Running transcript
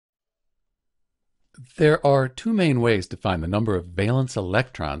There are two main ways to find the number of valence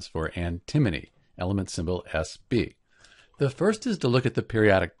electrons for antimony, element symbol Sb. The first is to look at the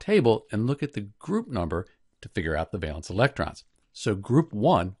periodic table and look at the group number to figure out the valence electrons. So group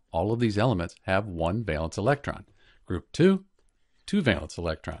 1, all of these elements have 1 valence electron. Group 2, 2 valence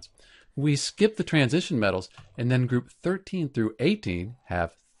electrons. We skip the transition metals, and then group 13 through 18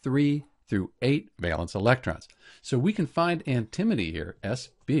 have 3 through 8 valence electrons. So we can find antimony here,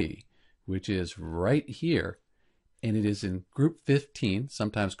 Sb, which is right here, and it is in group 15,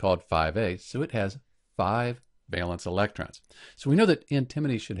 sometimes called 5a, so it has 5 valence electrons. So we know that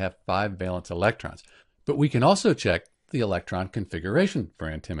antimony should have 5 valence electrons, but we can also check the electron configuration for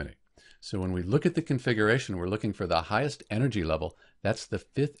antimony. So when we look at the configuration, we're looking for the highest energy level. That's the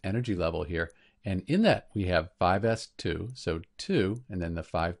 5th energy level here, and in that we have 5s2, so 2, and then the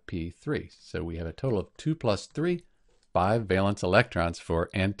 5p3. So we have a total of 2 plus 3, 5 valence electrons for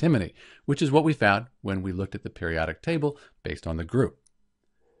antimony, which is what we found when we looked at the periodic table based on the group.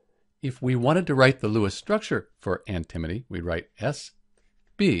 If we wanted to write the Lewis structure for antimony, we'd write Sb,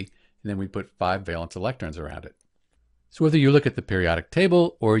 and then we put 5 valence electrons around it. So whether you look at the periodic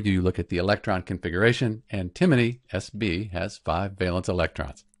table or you look at the electron configuration, antimony, Sb, has 5 valence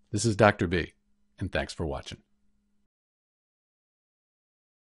electrons. This is Dr. B, and thanks for watching.